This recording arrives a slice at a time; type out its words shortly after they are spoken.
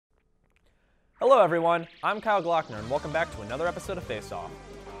Hello everyone, I'm Kyle Glockner and welcome back to another episode of Faceoff.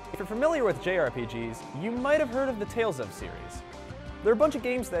 If you're familiar with JRPGs, you might have heard of the Tales of series. They're a bunch of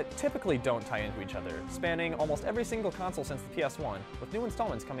games that typically don't tie into each other, spanning almost every single console since the PS1, with new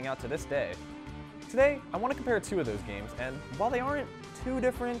installments coming out to this day. Today, I want to compare two of those games, and while they aren't too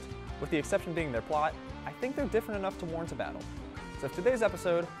different, with the exception being their plot, I think they're different enough to warrant a battle. So for today's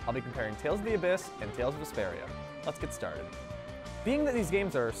episode, I'll be comparing Tales of the Abyss and Tales of Vesperia. Let's get started. Being that these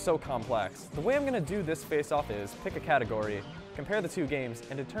games are so complex, the way I'm going to do this face-off is pick a category, compare the two games,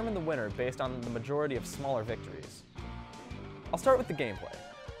 and determine the winner based on the majority of smaller victories. I'll start with the gameplay.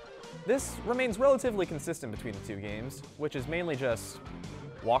 This remains relatively consistent between the two games, which is mainly just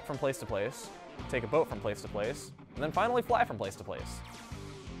walk from place to place, take a boat from place to place, and then finally fly from place to place.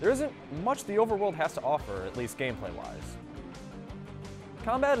 There isn't much the overworld has to offer, at least gameplay-wise.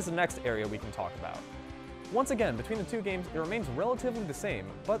 Combat is the next area we can talk about. Once again, between the two games, it remains relatively the same,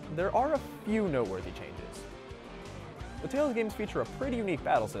 but there are a few noteworthy changes. The Tales games feature a pretty unique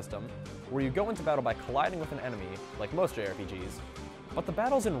battle system, where you go into battle by colliding with an enemy, like most JRPGs, but the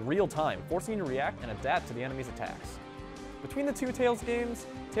battle's in real time, forcing you to react and adapt to the enemy's attacks. Between the two Tales games,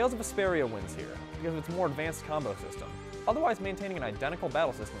 Tales of Vesperia wins here, because of its more advanced combo system, otherwise maintaining an identical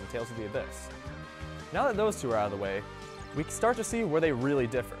battle system in Tales of the Abyss. Now that those two are out of the way, we can start to see where they really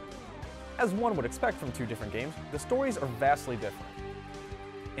differ. As one would expect from two different games, the stories are vastly different.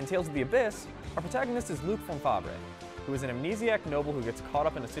 In Tales of the Abyss, our protagonist is Luc von Fabre, who is an amnesiac noble who gets caught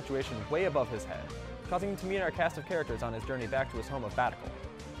up in a situation way above his head, causing him to meet our cast of characters on his journey back to his home of Batical.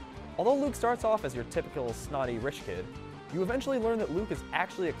 Although Luc starts off as your typical snotty rich kid, you eventually learn that Luc is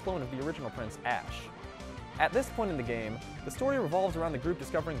actually a clone of the original prince Ash. At this point in the game, the story revolves around the group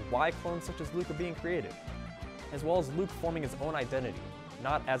discovering why clones such as Luc are being created, as well as Luc forming his own identity,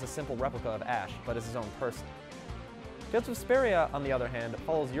 not as a simple replica of Ash, but as his own person. Tales of Vesperia, on the other hand,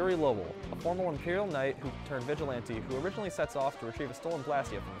 follows Yuri Lobel, a former Imperial knight who turned vigilante who originally sets off to retrieve a stolen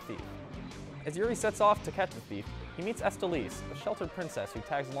Blastia from a thief. As Yuri sets off to catch the thief, he meets Estelice, a sheltered princess who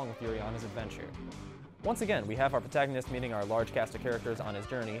tags along with Yuri on his adventure. Once again, we have our protagonist meeting our large cast of characters on his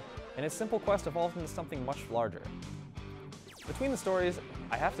journey, and his simple quest evolves into something much larger. Between the stories,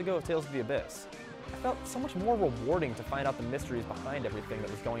 I have to go with Tales of the Abyss. I felt so much more rewarding to find out the mysteries behind everything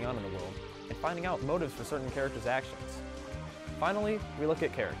that was going on in the world, and finding out motives for certain characters' actions. Finally, we look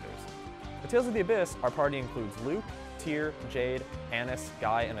at characters. For Tales of the Abyss, our party includes Luc, Tyr, Jade, Annis,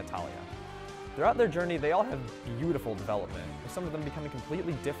 Guy, and Natalia. Throughout their journey, they all have beautiful development, with some of them becoming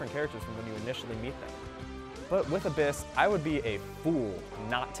completely different characters from when you initially meet them. But with Abyss, I would be a fool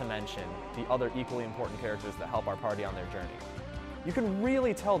not to mention the other equally important characters that help our party on their journey. You can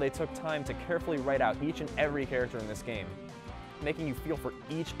really tell they took time to carefully write out each and every character in this game, making you feel for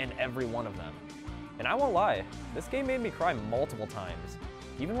each and every one of them. And I won't lie, this game made me cry multiple times,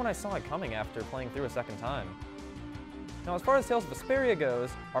 even when I saw it coming after playing through a second time. Now, as far as Tales of Vesperia goes,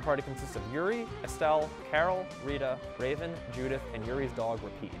 our party consists of Yuri, Estelle, Carol, Rita, Raven, Judith, and Yuri's dog,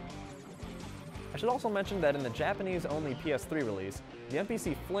 Repeat. I should also mention that in the Japanese-only PS3 release, the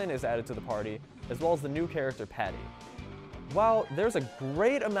NPC Flynn is added to the party, as well as the new character Patty. While there's a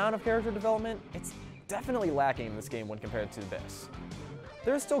great amount of character development, it's definitely lacking in this game when compared to Abyss.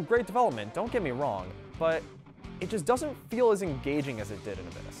 There's still great development, don't get me wrong, but it just doesn't feel as engaging as it did in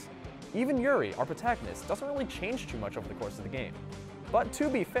Abyss. Even Yuri, our protagonist, doesn't really change too much over the course of the game. But to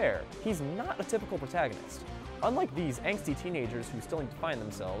be fair, he's not a typical protagonist. Unlike these angsty teenagers who still need to find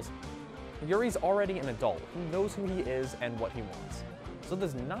themselves, Yuri's already an adult who knows who he is and what he wants. So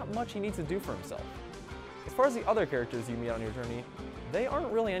there's not much he needs to do for himself. As far as the other characters you meet on your journey, they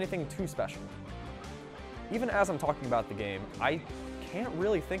aren't really anything too special. Even as I'm talking about the game, I can't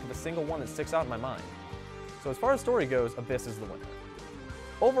really think of a single one that sticks out in my mind. So as far as story goes, Abyss is the winner.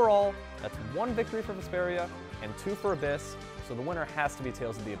 Overall, that's 1 victory for Vesperia and 2 for Abyss, so the winner has to be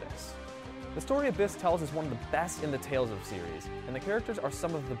Tales of the Abyss. The story Abyss tells is one of the best in the Tales of series, and the characters are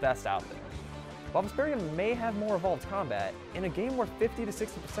some of the best out there. While Vesperia may have more evolved combat, in a game where 50 to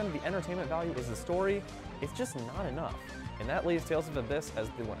 60% of the entertainment value is the story, it's just not enough, and that leaves Tales of Abyss as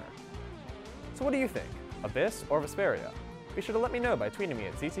the winner. So what do you think? Abyss or Vesperia? Be sure to let me know by tweeting me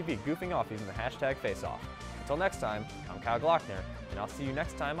at ZTV goofing off using the hashtag Faceoff. Until next time, I'm Kyle Glockner, and I'll see you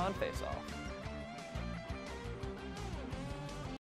next time on Faceoff.